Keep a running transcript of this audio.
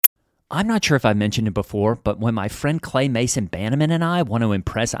I'm not sure if I mentioned it before, but when my friend Clay Mason Bannerman and I want to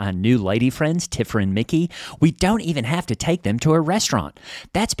impress our new lady friends, Tiffer and Mickey, we don't even have to take them to a restaurant.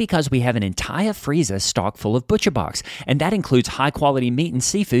 That's because we have an entire freezer stocked full of ButcherBox, and that includes high-quality meat and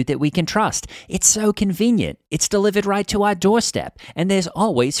seafood that we can trust. It's so convenient. It's delivered right to our doorstep, and there's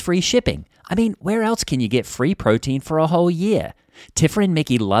always free shipping. I mean, where else can you get free protein for a whole year? Tiffer and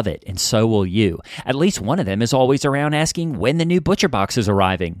Mickey love it, and so will you. At least one of them is always around asking when the new ButcherBox is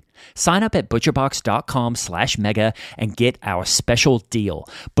arriving. Sign up at butcherbox.com/mega and get our special deal.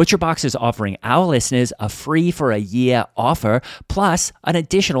 ButcherBox is offering our listeners a free for a year offer, plus an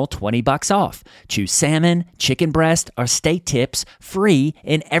additional $20 off. Choose salmon, chicken breast, or steak tips free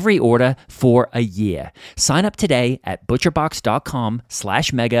in every order for a year. Sign up today at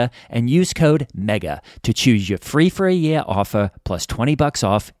butcherbox.com/mega and use code MEGA to choose your free for a year offer plus $20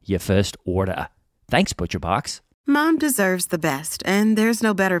 off your first order. Thanks, ButcherBox. Mom deserves the best, and there's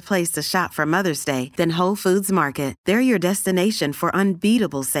no better place to shop for Mother's Day than Whole Foods Market. They're your destination for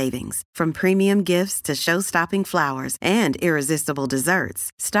unbeatable savings, from premium gifts to show-stopping flowers and irresistible desserts.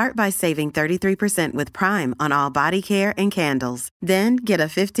 Start by saving 33% with Prime on all body care and candles. Then get a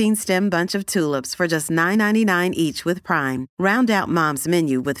 15-stem bunch of tulips for just $9.99 each with Prime. Round out Mom's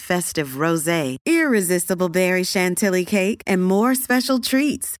menu with festive rosé, irresistible berry chantilly cake, and more special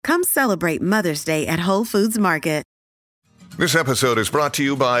treats. Come celebrate Mother's Day at Whole Foods Market. This episode is brought to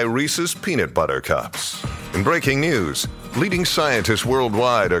you by Reese's Peanut Butter Cups. In breaking news, leading scientists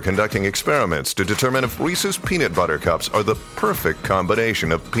worldwide are conducting experiments to determine if Reese's Peanut Butter Cups are the perfect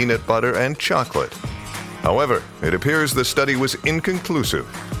combination of peanut butter and chocolate. However, it appears the study was inconclusive,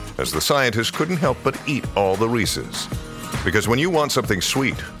 as the scientists couldn't help but eat all the Reese's. Because when you want something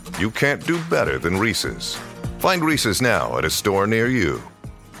sweet, you can't do better than Reese's. Find Reese's now at a store near you.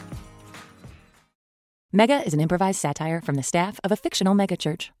 Mega is an improvised satire from the staff of a fictional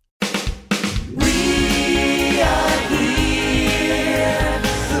megachurch. We are here,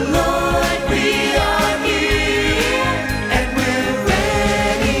 Lord, we are here, and we're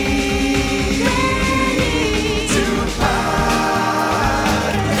ready to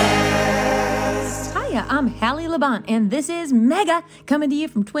podcast. Hiya, I'm Hallie Labont, and this is Mega, coming to you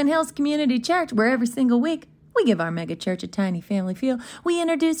from Twin Hills Community Church, where every single week we give our mega church a tiny family feel. We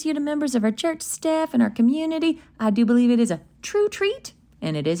introduce you to members of our church staff and our community. I do believe it is a true treat,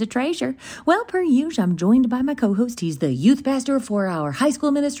 and it is a treasure. Well, per usual, I'm joined by my co-host. He's the youth pastor for our high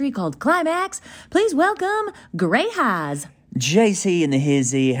school ministry called Climax. Please welcome Gray Haas. JC in the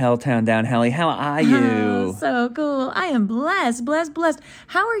Hizzy, Helltown Down, Hallie. How are you? Oh, so cool. I am blessed.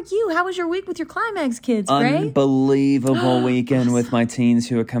 How are you? How was your week with your Climax kids, Gray? Unbelievable weekend with my teens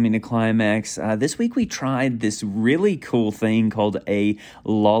who are coming to Climax. This week we tried this really cool thing called a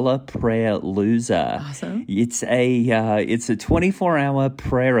Lolla Prayer Loser. Awesome. It's a 24-hour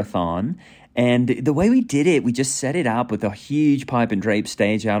prayer-a-thon. And the way we did it, we just set it up with a huge pipe and drape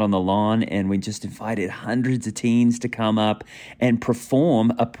stage out on the lawn, and we just invited hundreds of teens to come up and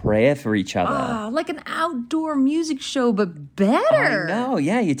perform a prayer for each other. Oh, like an outdoor music show, but better. I know,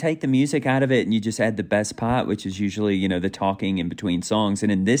 yeah. You take the music out of it and you just add the best part, which is usually, the talking in between songs.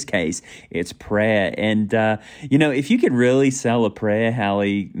 And in this case, it's prayer. And, if you could really sell a prayer,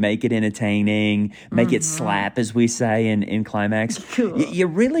 Hallie, make it entertaining, make it slap, as we say in Climax, cool. You're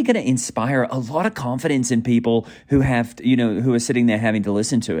really going to inspire a lot of confidence in people who have, who are sitting there having to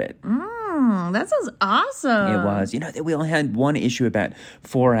listen to it. That sounds awesome. It was. We only had one issue about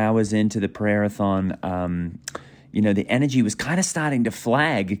 4 hours into the prayer-a-thon. The energy was kind of starting to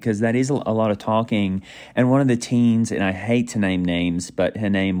flag because that is a lot of talking. And one of the teens, and I hate to name names, but her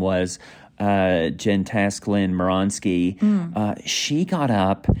name was Jen Tasklin Moronsky. She got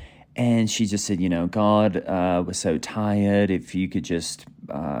up and she just said, God, we're so tired. If you could just,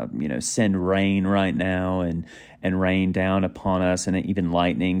 send rain right now and rain down upon us and even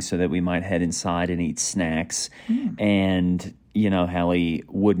lightning so that we might head inside and eat snacks. And, Hallie,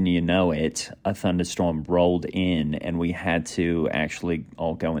 wouldn't you know it, a thunderstorm rolled in and we had to actually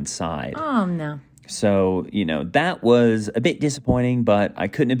all go inside. Oh, no. So, that was a bit disappointing, but I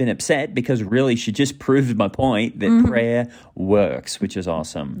couldn't have been upset because really she just proved my point that prayer works, which is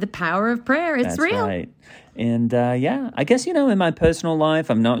awesome. The power of prayer, it's That's real. Right. And, I guess, in my personal life,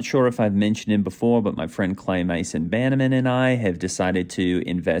 I'm not sure if I've mentioned him before, but my friend Clay Mason Bannerman and I have decided to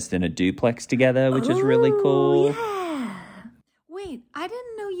invest in a duplex together, which is really cool. Yeah. Wait, I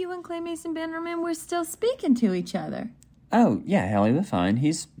didn't know you and Clay Mason Bannerman were still speaking to each other. Oh, yeah, Hallie, we're fine.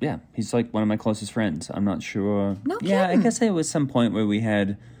 He's like one of my closest friends. I'm not sure. No Yeah, I kidding. guess there was some point where we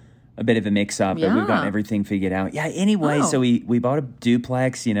had a bit of a mix-up, but we've gotten everything figured out. Yeah, anyway, so we bought a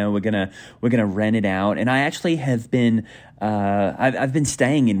duplex, we're gonna rent it out. And I actually have been I've been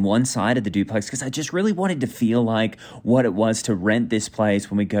staying in one side of the duplex because I just really wanted to feel like what it was to rent this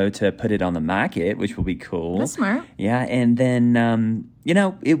place when we go to put it on the market, which will be cool. That's smart. Yeah, and then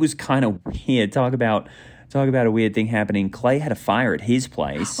it was kind of weird. Talk about a weird thing happening. Clay had a fire at his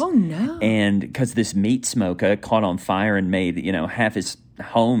place. Oh, no. And because this meat smoker caught on fire and made, half his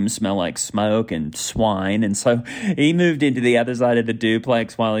home smell like smoke and swine. And so he moved into the other side of the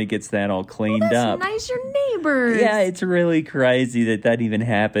duplex while he gets that all cleaned up. That's nice, your neighbors. Yeah, it's really crazy that even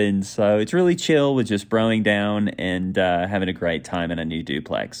happened. So it's really chill with just broing down and having a great time in a new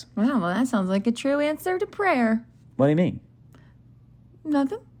duplex. Wow, well, that sounds like a true answer to prayer. What do you mean?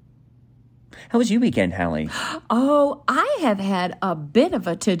 Nothing. How was your weekend, Hallie? Oh, I have had a bit of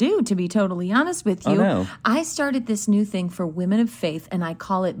a to-do, to be totally honest with you. Oh, no. I started this new thing for women of faith, and I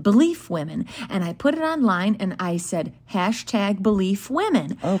call it Belief Women. And I put it online, and I said, #Belief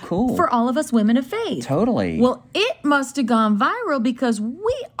Women. Oh, cool. For all of us women of faith. Totally. Well, it must have gone viral because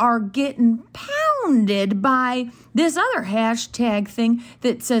we are getting pounded by this other hashtag thing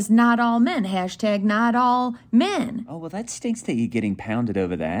that says not all men, #not all men. Oh, well, that stinks that you're getting pounded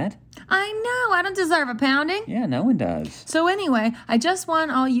over that. I know, I don't deserve a pounding. Yeah, no one does. So anyway, I just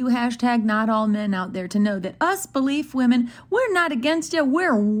want all you #not all men out there to know that us Belief Women, we're not against you,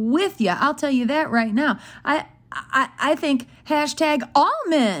 we're with you. I'll tell you that right now. I think #all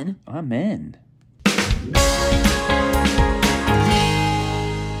men. Amen.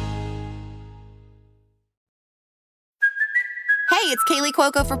 Hey, it's Kaylee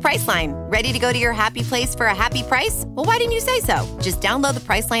Cuoco for Priceline. Ready to go to your happy place for a happy price? Well, why didn't you say so? Just download the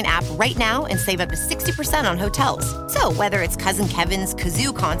Priceline app right now and save up to 60% on hotels. So whether it's Cousin Kevin's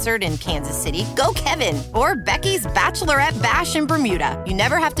Kazoo Concert in Kansas City, go Kevin, or Becky's Bachelorette Bash in Bermuda, you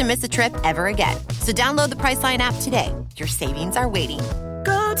never have to miss a trip ever again. So download the Priceline app today. Your savings are waiting.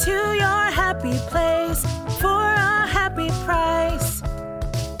 Go to your happy place for a happy price.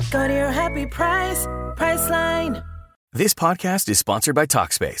 Go to your happy price, Priceline. This podcast is sponsored by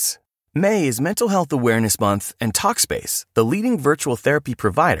Talkspace. May is Mental Health Awareness Month, and Talkspace, the leading virtual therapy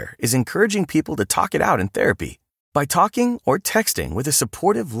provider, is encouraging people to talk it out in therapy. By talking or texting with a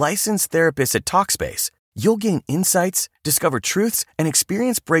supportive, licensed therapist at Talkspace, you'll gain insights, discover truths, and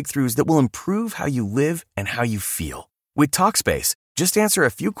experience breakthroughs that will improve how you live and how you feel. With Talkspace, just answer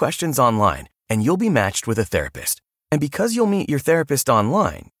a few questions online, and you'll be matched with a therapist. And because you'll meet your therapist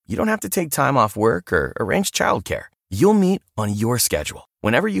online, you don't have to take time off work or arrange childcare. You'll meet on your schedule,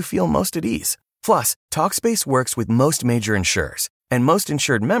 whenever you feel most at ease. Plus, Talkspace works with most major insurers, and most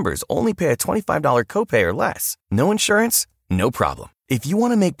insured members only pay a $25 copay or less. No insurance? No problem. If you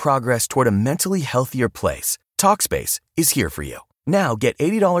want to make progress toward a mentally healthier place, Talkspace is here for you. Now get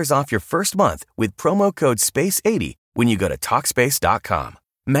 $80 off your first month with promo code SPACE80 when you go to Talkspace.com.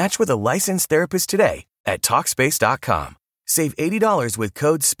 Match with a licensed therapist today at Talkspace.com. Save $80 with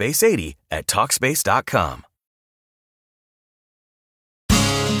code SPACE80 at Talkspace.com.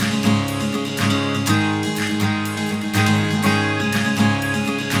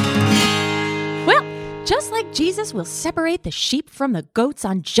 Just like Jesus will separate the sheep from the goats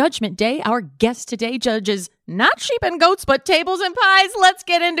on Judgment Day, our guest today judges not sheep and goats, but tables and pies. Let's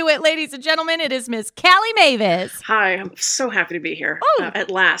get into it, ladies and gentlemen. It is Miss Callie Mavis. Hi, I'm so happy to be here. At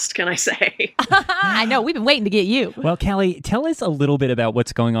last, can I say? I know, we've been waiting to get you. Well, Callie, tell us a little bit about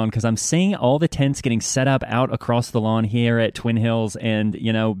what's going on, because I'm seeing all the tents getting set up out across the lawn here at Twin Hills, and,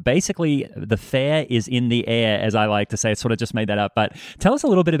 basically the fair is in the air, as I like to say. I sort of just made that up, but tell us a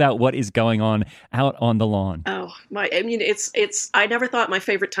little bit about what is going on out on the lawn. Oh, I never thought my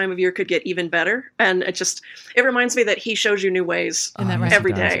favorite time of year could get even better, and it reminds me that he shows you new ways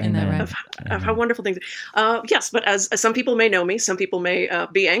every day of how wonderful things. Yes, but as some people may know me, some people may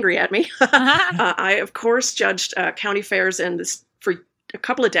be angry at me. I, of course, judged county fairs for a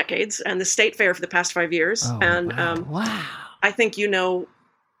couple of decades, and the state fair for the past 5 years. Wow. I think you know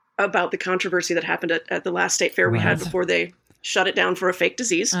about the controversy that happened at the last state fair we had before they shut it down for a fake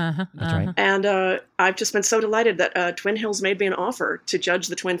disease. That's right. And I've just been so delighted that Twin Hills made me an offer to judge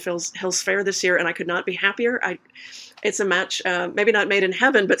the Twin Hills Fair this year, and I could not be happier. It's a match, maybe not made in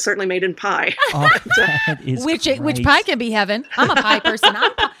heaven, but certainly made in pie. Oh, that is Which great. pie can be heaven. I'm a pie person.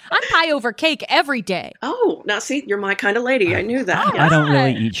 I'm pie over cake every day. Oh, now see, you're my kind of lady. I knew that. I don't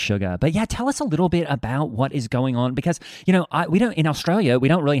really eat sugar. But yeah, tell us a little bit about what is going on, because, we don't, in Australia, we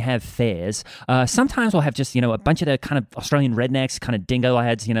don't really have fairs. Sometimes we'll have just, a bunch of the kind of Australian rednecks, kind of dingo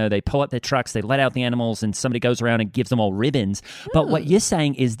lads, they pull up their trucks, they let out the animals, and somebody goes around and gives them all ribbons. But what you're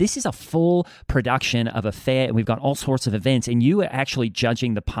saying is this is a full production of a fair, and we've got all sorts of events, and you are actually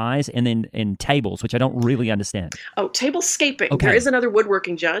judging the pies and then in tables, which I don't really understand. Oh, tablescaping. Okay. There is another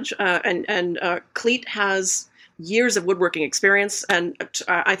woodworking judge, and Cleet has years of woodworking experience, and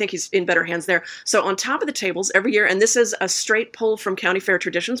I think he's in better hands there. So on top of the tables every year, and this is a straight pull from county fair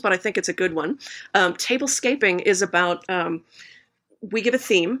traditions, but I think it's a good one. Tablescaping is about, we give a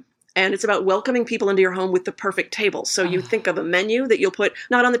theme, and it's about welcoming people into your home with the perfect table. So you think of a menu that you'll put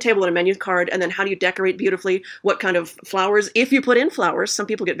not on the table, but a menu card, and then how do you decorate beautifully? What kind of flowers? If you put in flowers, some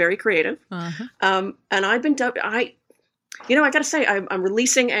people get very creative. And I've been dubbed, I got to say, I'm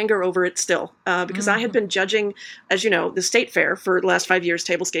releasing anger over it still, because I had been judging, as you know, the state fair for the last 5 years,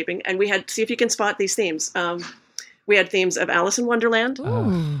 tablescaping, and we had, see if you can spot these themes. We had themes of Alice in Wonderland,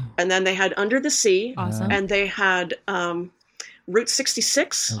 and then they had Under the Sea, and they had Route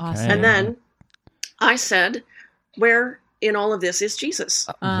 66, and then I said, where in all of this is Jesus?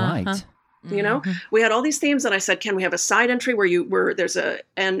 Right. We had all these themes, and I said, can we have a side entry where there's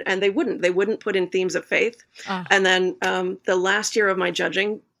and they wouldn't put in themes of faith. And then the last year of my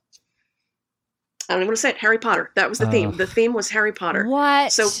judging, I don't even want to say it, Harry Potter. That was the theme. The theme was Harry Potter.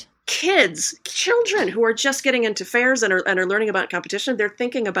 What? So children who are just getting into fairs and are learning about competition, they're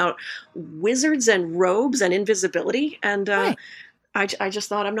thinking about wizards and robes and invisibility. And I just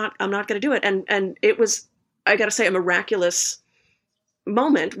thought, I'm not going to do it. And it was, I got to say, a miraculous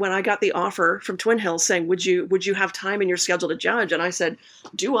moment when I got the offer from Twin Hills saying, would you have time in your schedule to judge? And I said,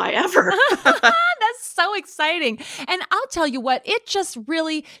 do I ever? That's so exciting. And I'll tell you what, it just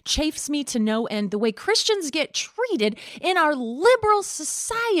really chafes me to no end the way Christians get treated in our liberal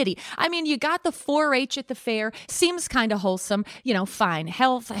society. I mean, you got the 4-H at the fair, seems kind of wholesome, fine.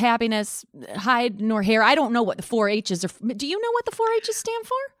 Health, happiness, hide nor hair. I don't know what the 4-H's are. Do you know what the 4-H's stand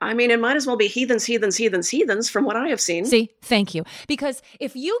for? I mean, it might as well be heathens, heathens, heathens, heathens from what I have seen. See, thank you. Because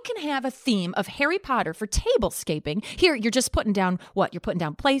if you can have a theme of Harry Potter for tablescaping, here you're just putting down what? You're putting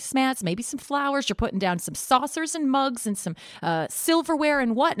down placemats, maybe some flowers, you're putting down some saucers and mugs and some silverware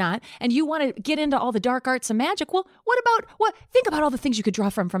and whatnot, and you want to get into all the dark arts and magic. Well, think about all the things you could draw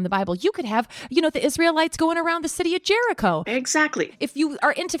from the Bible. You could have, the Israelites going around the city of Jericho. Exactly. If you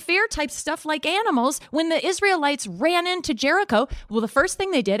are into fair type stuff like animals, when the Israelites ran into Jericho, well, the first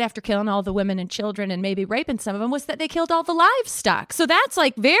thing they did after killing all the women and children and maybe raping some of them was that they killed all the livestock. So that's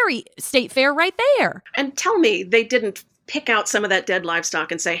like very state fair right there. And tell me they didn't pick out some of that dead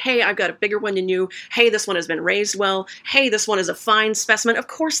livestock and say, hey, I've got a bigger one than you. Hey, this one has been raised well. Hey, this one is a fine specimen. Of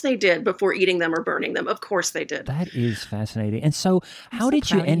course they did before eating them or burning them. Of course they did. That is fascinating. And so how did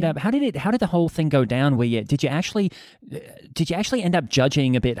you end up, how did the whole thing go down where did you actually end up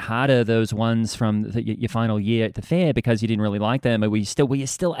judging a bit harder those ones from your final year at the fair because you didn't really like them? Or were you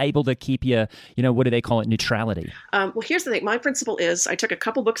still able to keep your, what do they call it, neutrality? Well, here's the thing. My principle is I took a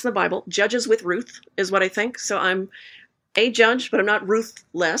couple books in the Bible. Judges with Ruth is what I think. So I'm a judge, but I'm not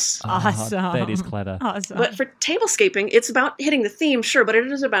ruthless. Awesome. That is clever. Awesome. But for tablescaping, it's about hitting the theme, sure, but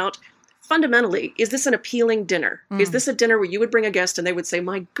it is about fundamentally, is this an appealing dinner? Is this a dinner where you would bring a guest and they would say,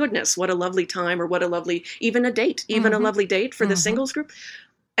 my goodness, what a lovely time, or what a lovely, even a date, even a lovely date for the singles group?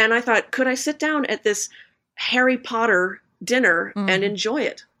 And I thought, could I sit down at this Harry Potter dinner and enjoy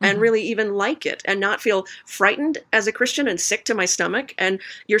it and really even like it and not feel frightened as a Christian and sick to my stomach? And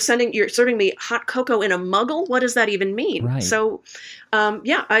you're serving me hot cocoa in a muggle. What does that even mean? Right. So,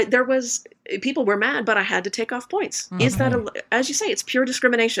 people were mad, but I had to take off points. Is that, as you say, it's pure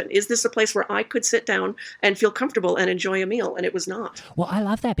discrimination. Is this a place where I could sit down and feel comfortable and enjoy a meal? And it was not. Well, I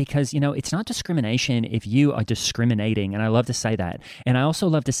love that because, it's not discrimination if you are discriminating. And I love to say that. And I also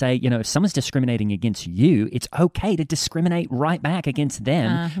love to say, if someone's discriminating against you, it's okay to discriminate right back against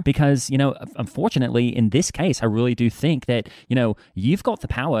them because, unfortunately, in this case, I really do think that, you've got the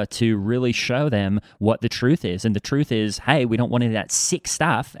power to really show them what the truth is. And the truth is, hey, we don't want any of that sick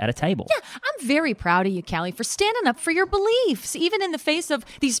stuff at a table. Yeah, I'm very proud of you, Callie, for standing up for your beliefs, even in the face of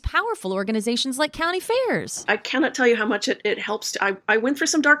these powerful organizations like county fairs. I cannot tell you how much it helps. I went through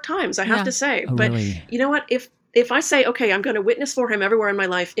some dark times, I have to say. Oh, but really? You know what? If I say, okay, I'm going to witness for him everywhere in my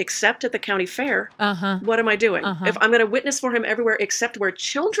life except at the county fair, what am I doing? If I'm going to witness for him everywhere except where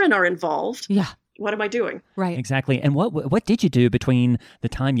children are involved, what am I doing? Right. Exactly. And what did you do between the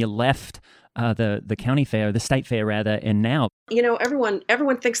time you left the county fair, the state fair rather, and now? You know,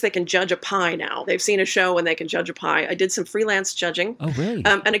 everyone thinks they can judge a pie now. They've seen a show and they can judge a pie. I did some freelance judging. Oh, really?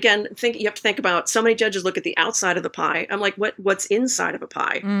 And again, you have to think about, so many judges look at the outside of the pie. I'm like, what's inside of a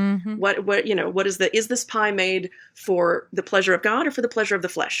pie? Mm-hmm. What is this pie made for the pleasure of God or for the pleasure of the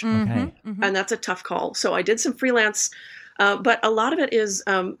flesh? Mm-hmm. Okay. Mm-hmm. And that's a tough call. So I did some freelance, but a lot of it is,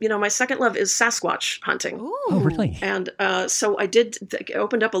 my second love is Sasquatch hunting. Ooh. Oh, really? And so it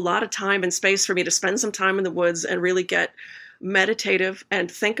opened up a lot of time and space for me to spend some time in the woods and really get meditative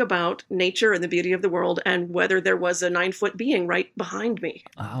and think about nature and the beauty of the world and whether there was a 9-foot being right behind me.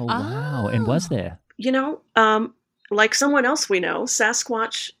 Oh, wow. And was there? You know, like someone else we know,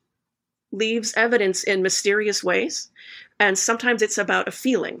 Sasquatch leaves evidence in mysterious ways. And sometimes it's about a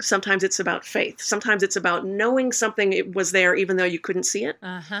feeling. Sometimes it's about faith. Sometimes it's about knowing something it was there even though you couldn't see it.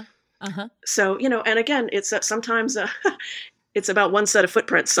 Uh-huh. Uh-huh. So, and again, it's sometimes it's about one set of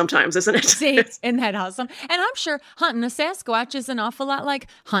footprints sometimes, isn't it? See, isn't that awesome? And I'm sure hunting a Sasquatch is an awful lot like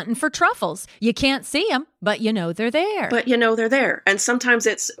hunting for truffles. You can't see them, but you know they're there. But you know they're there. And sometimes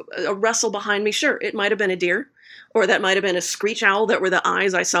it's a rustle behind me. Sure, it might have been a deer, or that might have been a screech owl that were the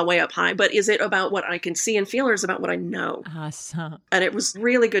eyes I saw way up high. But is it about what I can see and feel, or is it about what I know? Awesome. And it was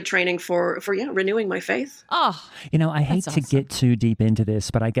really good training for renewing my faith. Oh, I hate that's to awesome. get too deep into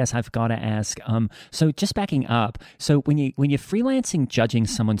this, but I guess I've got to ask. So just backing up, so when you're freelancing judging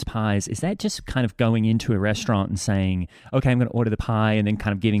someone's pies, is that just kind of going into a restaurant and saying, okay, I'm going to order the pie, and then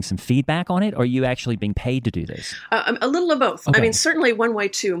kind of giving some feedback on it, or are you actually being paid to do this? A little of both. Okay. I mean, certainly one way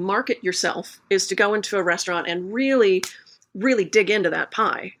to market yourself is to go into a restaurant and really dig into that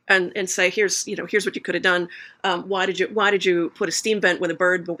pie and say, here's what you could have done. Why did you put a steam vent with a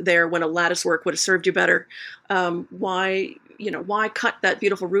bird there when a lattice work would have served you better? Why cut that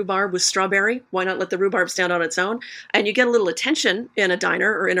beautiful rhubarb with strawberry? Why not let the rhubarb stand on its own? And you get a little attention in a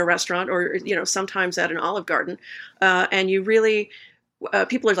diner or in a restaurant or, sometimes at an Olive Garden. And you really,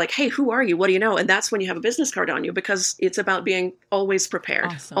 people are like, hey, who are you? What do you know? And that's when you have a business card on you, because it's about being always prepared,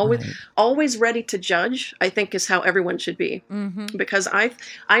 Awesome. always ready to judge, I think is how everyone should be. Mm-hmm. Because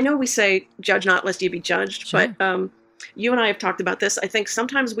I know we say judge not lest you be judged, Sure. but you and I have talked about this. I think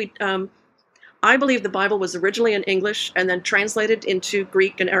sometimes I believe the Bible was originally in English and then translated into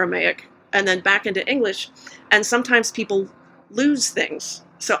Greek and Aramaic and then back into English. And sometimes people lose things.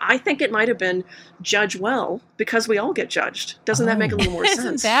 So I think it might have been judge well, because we all get judged. Doesn't that make a little more Isn't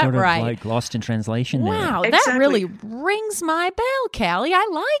sense? that Sort of right? like lost in translation there. Wow, Exactly. that really rings my bell, Callie. I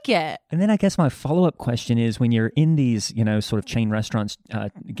like it. And then I guess my follow-up question is, when you're in these, sort of chain restaurants,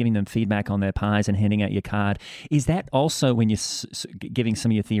 giving them feedback on their pies and handing out your card, is that also when you're giving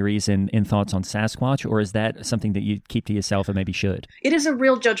some of your theories and thoughts on Sasquatch, or is that something that you keep to yourself and maybe should? It is a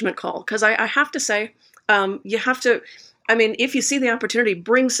real judgment call, because I have to say, you have to... I mean, if you see the opportunity,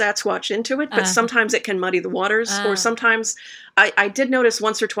 bring Sasquatch into it, but sometimes it can muddy the waters. Or sometimes, I did notice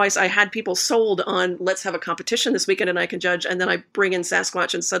once or twice I had people sold on, let's have a competition this weekend and I can judge, and then I bring in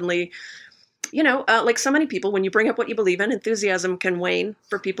Sasquatch and suddenly, like so many people, when you bring up what you believe in, enthusiasm can wane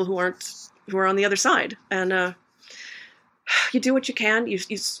for people who are on the other side. And you do what you can.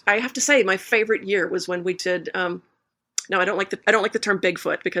 I have to say, my favorite year was when we did... No, I don't like the term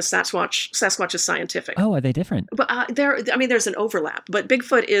Bigfoot, because Sasquatch is scientific. Oh, are they different? But there's an overlap. But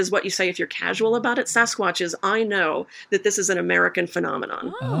Bigfoot is what you say if you're casual about it. Sasquatch is, I know that this is an American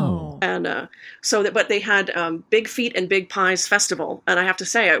phenomenon. Oh. And but they had Big Feet and Big Pies Festival, and I have to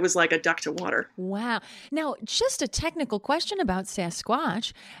say it was like a duck to water. Wow. Now, just a technical question about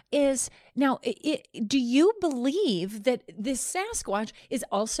Sasquatch is, do you believe that this Sasquatch is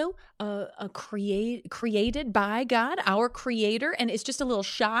also created by God, our creator, and is just a little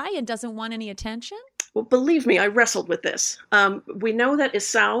shy and doesn't want any attention? Well, believe me, I wrestled with this. We know that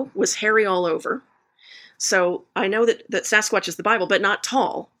Esau was hairy all over. So I know that Sasquatch is the Bible, but not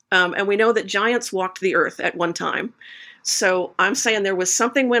tall. And we know that giants walked the earth at one time. So I'm saying there was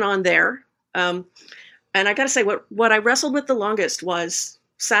something went on there. And I got to say, what I wrestled with the longest was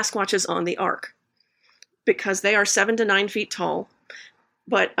Sasquatches on the ark, because they are 7 to 9 feet tall.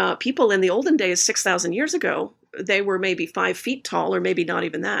 But people in the olden days, 6,000 years ago, they were maybe 5 feet tall, or maybe not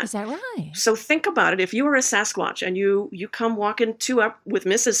even that. Is that right? So think about it. If you were a Sasquatch and you come walking up with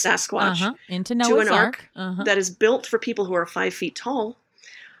Mrs. Sasquatch into to Noah's an ark Ark. that is built for people who are 5 feet tall,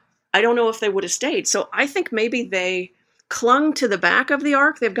 I don't know if they would have stayed. So I think maybe they clung to the back of the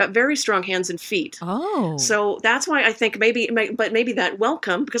ark. They've got very strong hands and feet. Oh. So that's why I think maybe that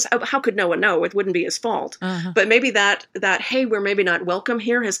welcome, because how could Noah know? It wouldn't be his fault. But maybe that, hey, we're maybe not welcome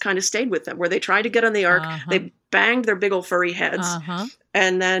here has kind of stayed with them, where they tried to get on the ark. banged their big old furry heads.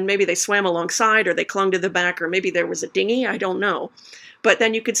 And then maybe they swam alongside, or they clung to the back, or maybe there was a dinghy. I don't know. But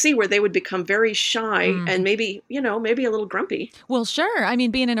then you could see where they would become very shy and maybe a little grumpy. Well, sure. I mean,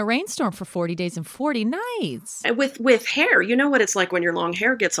 being in a rainstorm for 40 days and 40 nights. And with hair, you know what it's like when your long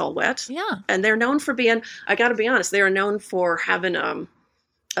hair gets all wet. Yeah. And they're known for being, I got to be honest, they are known for having a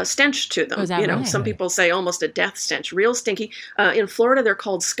stench to them. Right? Some people say almost a death stench, real stinky. In Florida, they're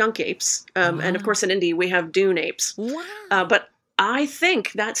called skunk apes. And of course, in India, we have dune apes. Wow. But I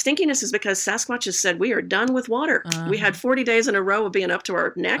think that stinkiness is because Sasquatch has said we are done with water. We had 40 days in a row of being up to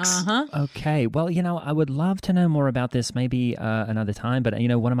our necks. Okay. Well, I would love to know more about this maybe another time. But,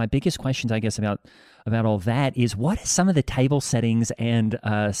 one of my biggest questions, I guess, about all that is, what are some of the table settings and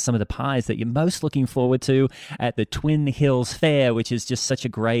some of the pies that you're most looking forward to at the Twin Hills Fair, which is just such a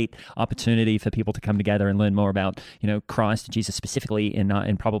great opportunity for people to come together and learn more about, Christ and Jesus specifically,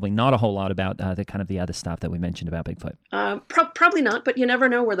 and probably not a whole lot about the kind of the other stuff that we mentioned about Bigfoot. Probably not, but you never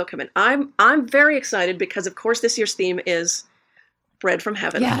know where they'll come in. I'm very excited because, of course, this year's theme is bread from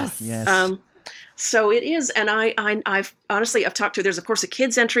heaven. Yes. So it is, and I've honestly, I've talked to, there's of course a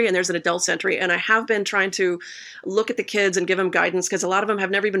kids entry and there's an adults entry, and I have been trying to look at the kids and give them guidance, because a lot of them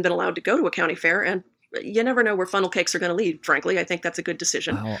have never even been allowed to go to a county fair, and you never know where funnel cakes are going to lead, frankly. I think that's a good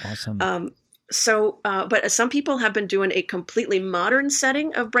decision. Oh, awesome. But some people have been doing a completely modern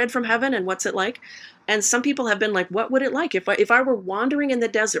setting of bread from heaven and what's it like, and some people have been like, what would it like if I were wandering in the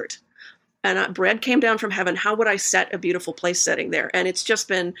desert and bread came down from heaven, how would I set a beautiful place setting there? And it's just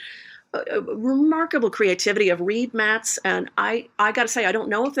been a remarkable creativity of reed mats, and I got to say, I don't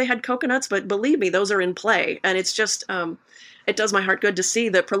know if they had coconuts, but believe me, those are in play, and it's just it does my heart good to see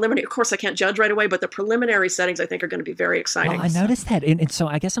the preliminary. Of course, I can't judge right away, but the preliminary settings I think are going to be very exciting. Well, I noticed that, and so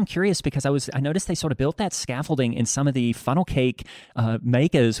I guess I'm curious because I noticed they sort of built that scaffolding, and some of the funnel cake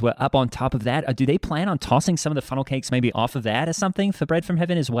makers were up on top of that. Do they plan on tossing some of the funnel cakes maybe off of that as something for bread from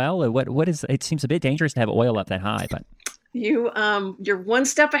heaven as well, or what is? It seems a bit dangerous to have oil up that high, but. You're one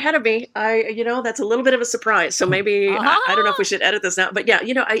step ahead of me. That's a little bit of a surprise. So maybe, I don't know if we should edit this now, but yeah,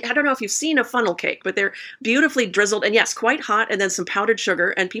 I don't know if you've seen a funnel cake, but they're beautifully drizzled and yes, quite hot, and then some powdered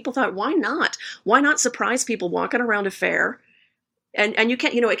sugar. And people thought, why not? Why not surprise people walking around a fair? And you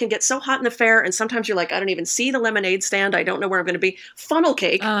can't, it can get so hot in the fair, and sometimes you're like, I don't even see the lemonade stand. I don't know where I'm going to be. Funnel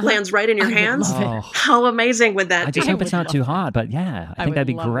cake lands right in your hands. How amazing would that be? I just hope it's not too hot, but yeah, I think that'd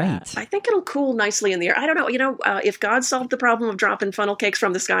be great. That. I think it'll cool nicely in the air. I don't know, if God solved the problem of dropping funnel cakes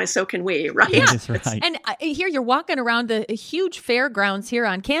from the sky, so can we, right? Yeah, that's right. And here you're walking around the huge fairgrounds here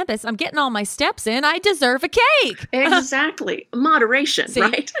on campus. I'm getting all my steps in. I deserve a cake. Exactly. Moderation, See?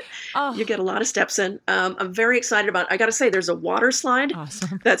 Right? You get a lot of steps in. I'm very excited about, I got to say, there's a water slide.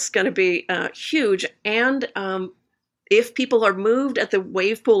 Awesome. That's going to be huge. And if people are moved at the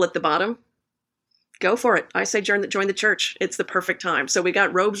wave pool at the bottom, go for it. I say join the church. It's the perfect time. So we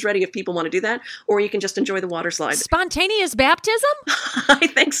got robes ready if people want to do that, or you can just enjoy the water slide. Spontaneous baptism? I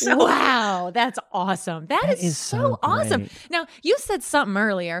think so. Wow, that's awesome. That is so awesome. Now, you said something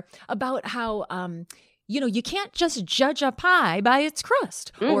earlier about how you can't just judge a pie by its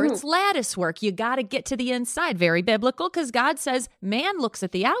crust or its lattice work. You got to get to the inside. Very biblical, because God says man looks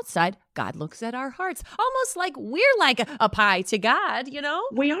at the outside. God looks at our hearts. Almost like we're like a pie to God,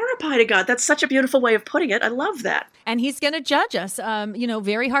 We are a pie to God. That's such a beautiful way of putting it. I love that. And he's going to judge us,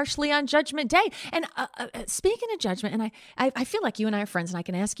 very harshly on Judgment Day. And speaking of judgment, and I feel like you and I are friends, and I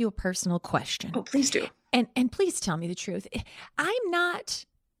can ask you a personal question. Oh, please do. And please tell me the truth. I'm not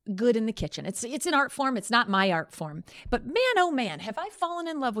good in the kitchen. It's an art form. It's not my art form. But man, oh man, have I fallen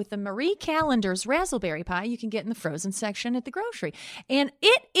in love with the Marie Callender's raspberry pie you can get in the frozen section at the grocery. And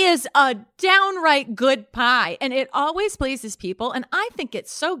it is a downright good pie. And it always pleases people. And I think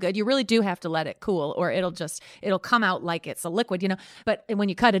it's so good. You really do have to let it cool, or it'll come out like it's a liquid, but when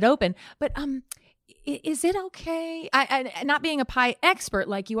you cut it open. But is it okay? I not being a pie expert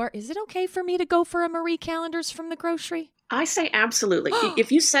like you are, is it okay for me to go for a Marie Callender's from the grocery? I say absolutely.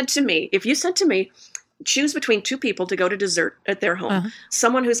 If you said to me, choose between two people to go to dessert at their home,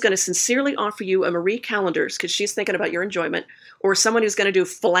 someone who's going to sincerely offer you a Marie Callender's because she's thinking about your enjoyment, or someone who's going to do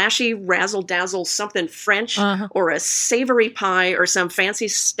flashy razzle-dazzle something French, or a savory pie, or some fancy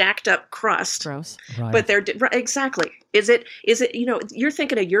stacked up crust. Gross. Right. But they're exactly. Is it, you're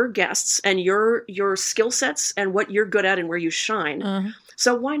thinking of your guests and your skill sets and what you're good at and where you shine.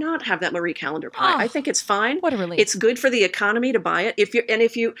 So why not have that Marie Callender pie? I think it's fine. What a relief. It's good for the economy to buy it. If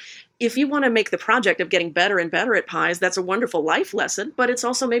you want to make the project of getting better and better at pies, that's a wonderful life lesson, but it's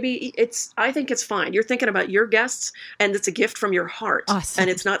also I think it's fine. You're thinking about your guests, and it's a gift from your heart. Awesome.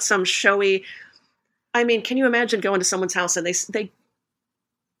 And it's not some showy, can you imagine going to someone's house and they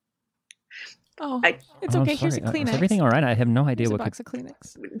Oh, it's okay. Here's a Kleenex. Is everything all right? I have no idea Here's what a box of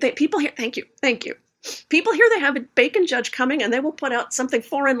Kleenex. People here, thank you. People here, they have a bacon judge coming, and they will put out something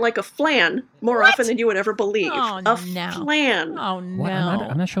foreign like a flan more often than you would ever believe. Flan. Oh, no.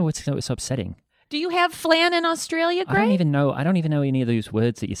 I'm not sure what's so upsetting. Do you have flan in Australia, Gray? I don't even know any of those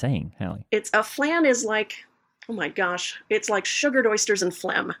words that you're saying, Hallie. A flan is like, oh my gosh, it's like sugared oysters and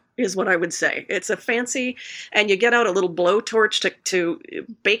phlegm is what I would say. It's a fancy, and you get out a little blowtorch to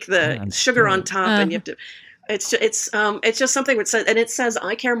bake the sugar on top, and you have to. It's just something that says, and it says,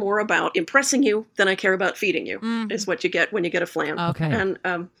 I care more about impressing you than I care about feeding you, is what you get when you get a flan. Okay.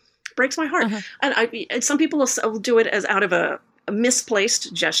 And breaks my heart. And some people will do it as out of a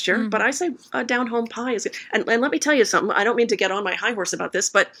misplaced gesture, but I say a down-home pie is good. And let me tell you something. I don't mean to get on my high horse about this,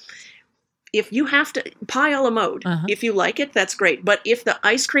 but if you have to, pie a la mode, if you like it, that's great. But if the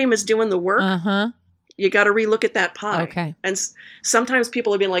ice cream is doing the work, you got to relook at that pie. Okay. And sometimes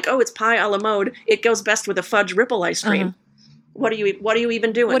people have been like, oh, it's pie a la mode. It goes best with a fudge ripple ice cream. What are you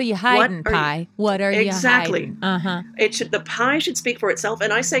even doing? What are you hiding, pie? What are you hiding? Exactly. The pie should speak for itself.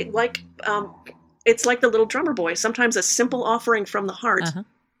 And I say, it's like the little drummer boy. Sometimes a simple offering from the heart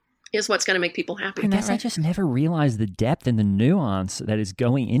is what's going to make people happy. I guess I just never realized the depth and the nuance that is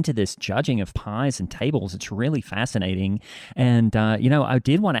going into this judging of pies and tables. It's really fascinating. And, I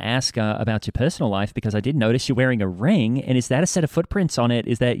did want to ask about your personal life, because I did notice you're wearing a ring. And is that a set of footprints on it?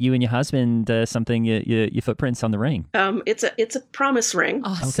 Is that you and your husband, your footprints on the ring? It's a promise ring.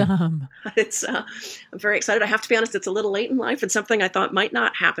 Awesome. Okay. I'm very excited. I have to be honest, it's a little late in life and something I thought might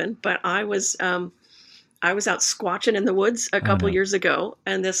not happen, but I was out squatching in the woods a couple years ago,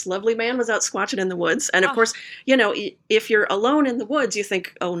 and this lovely man was out squatching in the woods. And of course, if you're alone in the woods, you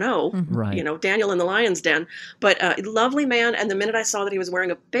think, oh no, right. Daniel in the lion's den. But lovely man. And the minute I saw that he was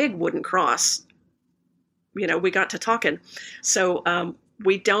wearing a big wooden cross, we got to talking. So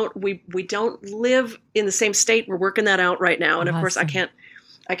we don't live in the same state. We're working that out right now. And of course, I can't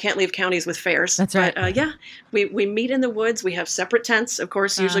leave counties with fairs. That's right. But we meet in the woods. We have separate tents, of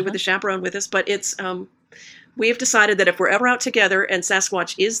course, usually with the chaperone with us. But it's we have decided that if we're ever out together and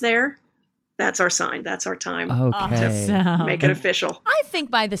Sasquatch is there, that's our sign. That's our time. Okay. To make it official. I think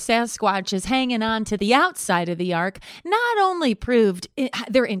by the Sasquatches hanging on to the outside of the ark not only proved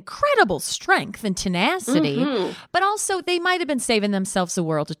their incredible strength and tenacity, but also they might have been saving themselves a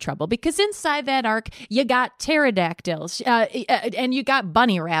world of trouble, because inside that ark, you got pterodactyls and you got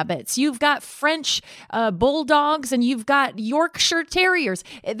bunny rabbits. You've got French bulldogs, and you've got Yorkshire terriers.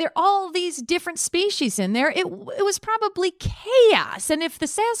 There are all these different species in there. It was probably chaos. And if the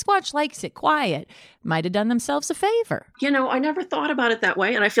Sasquatch likes it quiet, might have done themselves a favor. I never thought about it that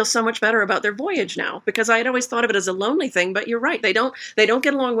way, and I feel so much better about their voyage now, because I had always thought of it as a lonely thing. But you're right; they don't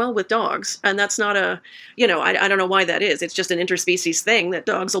get along well with dogs, and that's not I don't know why that is. It's just an interspecies thing that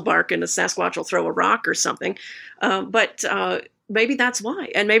dogs will bark and a Sasquatch will throw a rock or something. But maybe that's why,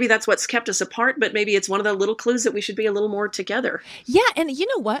 and maybe that's what's kept us apart. But maybe it's one of the little clues that we should be a little more together. Yeah, and you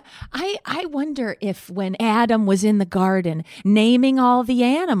know what? I wonder if when Adam was in the garden naming all the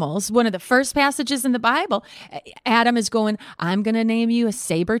animals, one of the first passages in the Bible, Adam is going, I'm going to name you a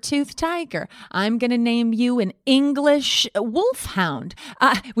saber-toothed tiger. I'm going to name you an English wolfhound,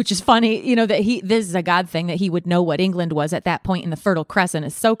 which is funny, that this is a God thing, that he would know what England was at that point in the Fertile Crescent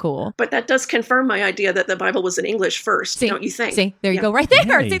is so cool. But that does confirm my idea that the Bible was in English first, don't you think? See, there you go, right there.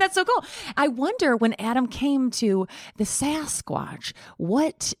 Really? See, that's so cool. I wonder when Adam came to the Sasquatch,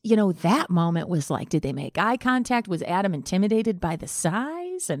 what, that moment was like. Did they make eye contact? Was Adam intimidated by the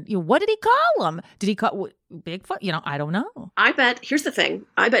size? And what did he call him? Did he call Bigfoot? I don't know. Here's the thing.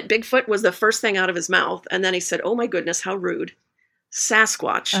 I bet Bigfoot was the first thing out of his mouth. And then he said, oh my goodness, how rude.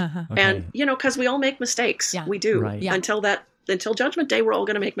 Sasquatch. Okay. And, because we all make mistakes. Yeah. We do. Right. Yeah. Until Judgment Day, we're all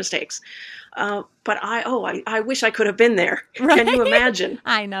going to make mistakes. But I wish I could have been there. Right? Can you imagine?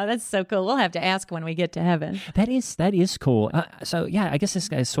 I know. That's so cool. We'll have to ask when we get to heaven. That is cool. So I guess this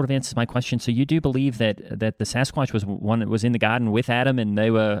guy sort of answers my question. So you do believe that the Sasquatch was one that was in the garden with Adam, and they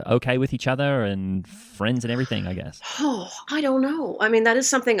were okay with each other and friends and everything, I guess? Oh, I don't know. I mean, that is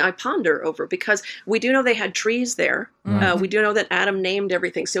something I ponder over, because we do know they had trees there. Right. We do know that Adam named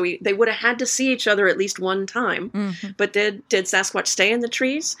everything. So they would have had to see each other at least one time. Mm-hmm. But did Sasquatch stay in the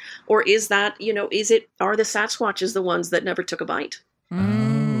trees? Or is that, are the Sasquatches the ones that never took a bite?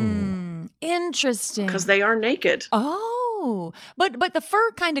 Interesting. Because they are naked. Oh, but the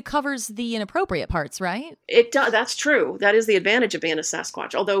fur kind of covers the inappropriate parts, right? It does. That's true. That is the advantage of being a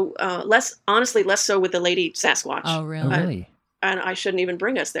Sasquatch. Although less so with the lady Sasquatch. Oh, really? Really? and I shouldn't even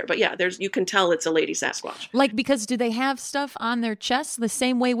bring us there. But yeah, you can tell it's a lady Sasquatch. Like, because do they have stuff on their chests the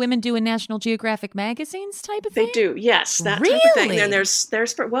same way women do in National Geographic magazines type of thing? They do, yes, that type of thing. And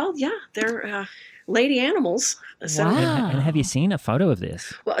they're lady animals. So. Wow. And have you seen a photo of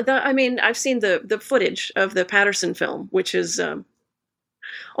this? Well, I've seen the footage of the Patterson film, which is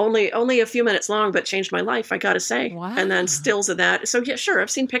only a few minutes long, but changed my life, I gotta say. Wow. And then stills of that. So yeah, sure,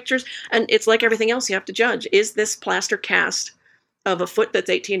 I've seen pictures, and it's like everything else you have to judge. Is this plaster cast of a foot that's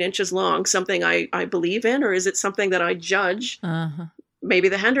 18 inches long something I believe in, or is it something that I judge? Maybe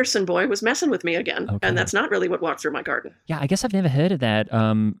the Henderson boy was messing with me again, and that's not really what walked through my garden. Yeah, I guess I've never heard of that.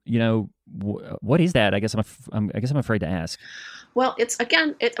 What is that? I guess I'm afraid to ask. Well, it's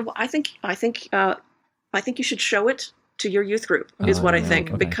again. I think you should show it to your youth group. Is what I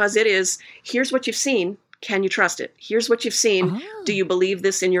think, because it is. Here's what you've seen. Can you trust it? Here's what you've seen. Do you believe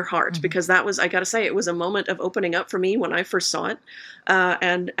this in your heart? Because that was, I got to say, it was a moment of opening up for me when I first saw it.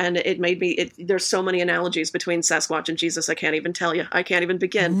 And it made me, there's so many analogies between Sasquatch and Jesus. I can't even tell you. I can't even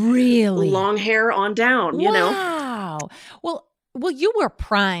begin. Really? Long hair on down, you know? Wow. Well, you were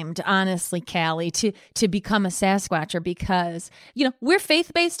primed, honestly, Callie, to become a Sasquatcher because, we're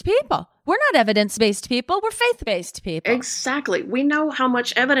faith-based people. We're not evidence-based people. We're faith-based people. Exactly. We know how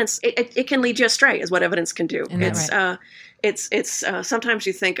much evidence it can lead you astray, is what evidence can do. It's sometimes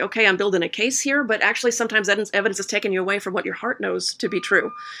you think, okay, I'm building a case here, but actually sometimes evidence is taking you away from what your heart knows to be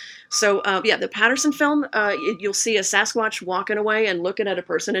true. So, the Patterson film, you'll see a Sasquatch walking away and looking at a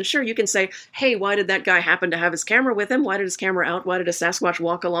person. And sure, you can say, hey, why did that guy happen to have his camera with him? Why did his camera out? Why did a Sasquatch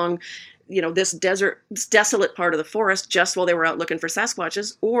walk along, this desolate part of the forest just while they were out looking for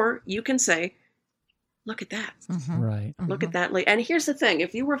Sasquatches? Or you can say, look at that. Right. Look at that. And here's the thing.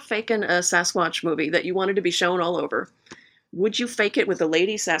 If you were faking a Sasquatch movie that you wanted to be shown all over, would you fake it with a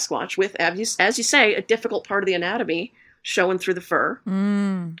lady Sasquatch with, as you say, a difficult part of the anatomy showing through the fur?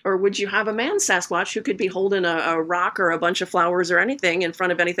 Or would you have a man Sasquatch who could be holding a rock or a bunch of flowers or anything in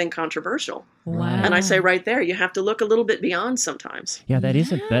front of anything controversial? Wow. And I say right there, you have to look a little bit beyond sometimes. Yeah, that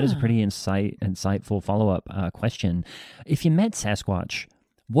is a pretty insightful follow-up question. If you met Sasquatch,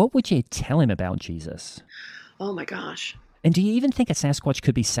 what would you tell him about Jesus? Oh my gosh. And do you even think a Sasquatch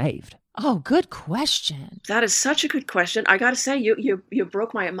could be saved? Oh, good question. That is such a good question. I got to say, you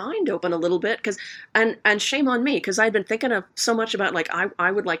broke my mind open a little bit, and shame on me, because I'd been thinking of so much about, like,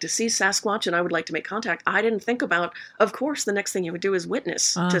 I would like to see Sasquatch and I would like to make contact. I didn't think about, of course, the next thing you would do is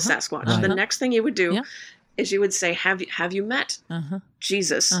witness to Sasquatch. Right. The next thing you would do is you would say, have you met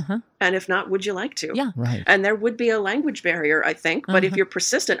Jesus? And if not, would you like to? Yeah. Right. And there would be a language barrier, I think. But if you're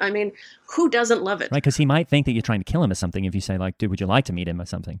persistent, I mean, who doesn't love it? Right, because he might think that you're trying to kill him or something if you say, like, dude, would you like to meet him or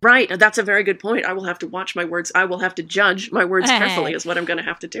something? Right. That's a very good point. I will have to watch my words. I will have to judge my words carefully is what I'm going to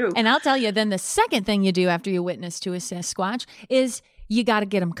have to do. And I'll tell you, then the second thing you do after you witness to a Sasquatch is you got to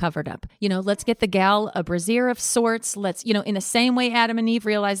get them covered up. Let's get the gal a brassiere of sorts. Let's, in the same way Adam and Eve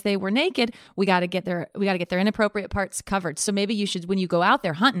realized they were naked, we got to get their inappropriate parts covered. So maybe you should, when you go out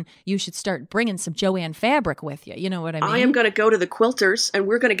there hunting, you should start bringing some Joanne fabric with you. You know what I mean? I am going to go to the quilters and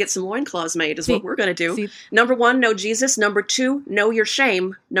we're going to get some loincloths made is what we're going to do. See, Number 1, know Jesus. Number 2, know your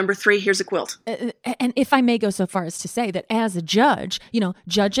shame. Number 3, here's a quilt. And if I may go so far as to say that as a judge,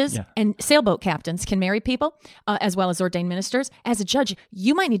 judges and sailboat captains can marry people as well as ordained ministers. As a judge,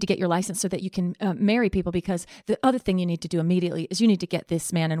 you might need to get your license so that you can marry people, because the other thing you need to do immediately is you need to get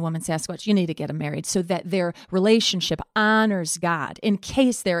this man and woman Sasquatch, you need to get them married so that their relationship honors God in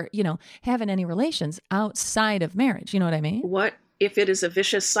case they're, having any relations outside of marriage. You know what I mean? What if it is a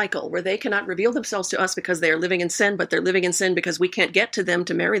vicious cycle where they cannot reveal themselves to us because they are living in sin, but they're living in sin because we can't get to them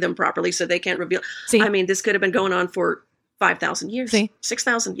to marry them properly, so they can't reveal. See? I mean, this could have been going on for 5,000 years,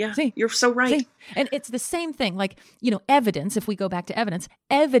 6,000. Yeah, you're so right. And it's the same thing. Like, evidence, if we go back to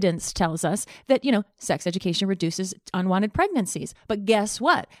evidence tells us that, sex education reduces unwanted pregnancies. But guess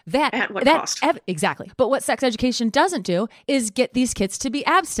what? At what cost? Exactly. But what sex education doesn't do is get these kids to be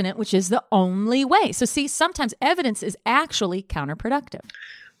abstinent, which is the only way. So see, sometimes evidence is actually counterproductive.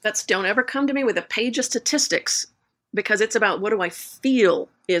 Don't ever come to me with a page of statistics, because it's about what do I feel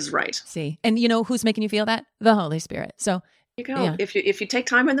is right. See, and who's making you feel that? The Holy Spirit. So you go. Yeah. If you take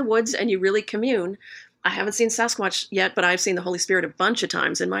time in the woods and you really commune. I haven't seen Sasquatch yet, but I've seen the Holy Spirit a bunch of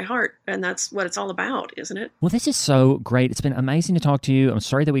times in my heart, and that's what it's all about, isn't it? Well, this is so great. It's been amazing to talk to you. I'm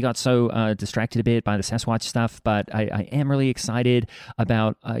sorry that we got so distracted a bit by the Sasquatch stuff, but I am really excited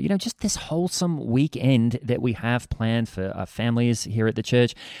about, just this wholesome weekend that we have planned for our families here at the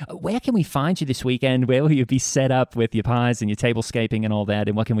church. Where can we find you this weekend? Where will you be set up with your pies and your tablescaping and all that,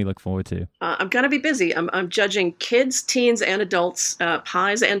 and what can we look forward to? I'm going to be busy. I'm judging kids, teens, and adults,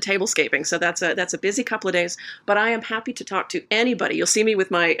 pies and tablescaping, so that's a busy couple of days, but I am happy to talk to anybody. You'll see me with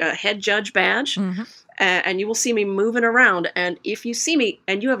my head judge badge. And you will see me moving around. And if you see me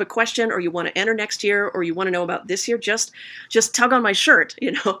and you have a question, or you want to enter next year, or you want to know about this year, just tug on my shirt,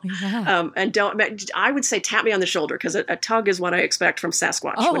 and I would say tap me on the shoulder, because a tug is what I expect from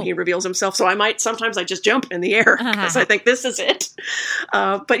Sasquatch when he reveals himself. So sometimes I just jump in the air because I think this is it.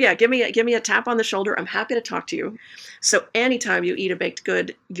 But yeah, give me a tap on the shoulder. I'm happy to talk to you. So anytime you eat a baked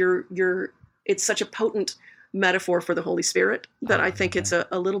good, it's such a potent metaphor for the Holy Spirit that I think it's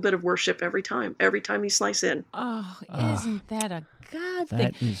a little bit of worship every time you slice in. Oh, isn't that a God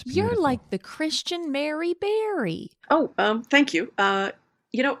thing? You're like the Christian Mary Berry. Oh, thank you.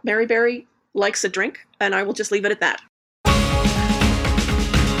 Mary Berry likes a drink, and I will just leave it at that.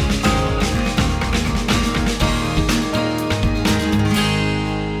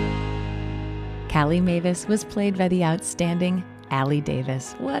 Callie Mavis was played by the outstanding Allie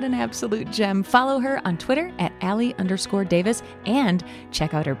Davis. What an absolute gem. Follow her on Twitter at Allie_Davis and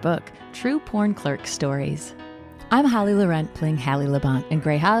check out her book, True Porn Clerk Stories. I'm Holly Laurent playing Hallie Labont, and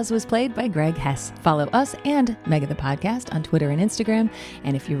Grey Haas was played by Greg Hess. Follow us and Mega the Podcast on Twitter and Instagram.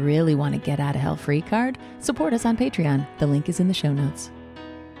 And if you really want to get out of hell free card, support us on Patreon. The link is in the show notes.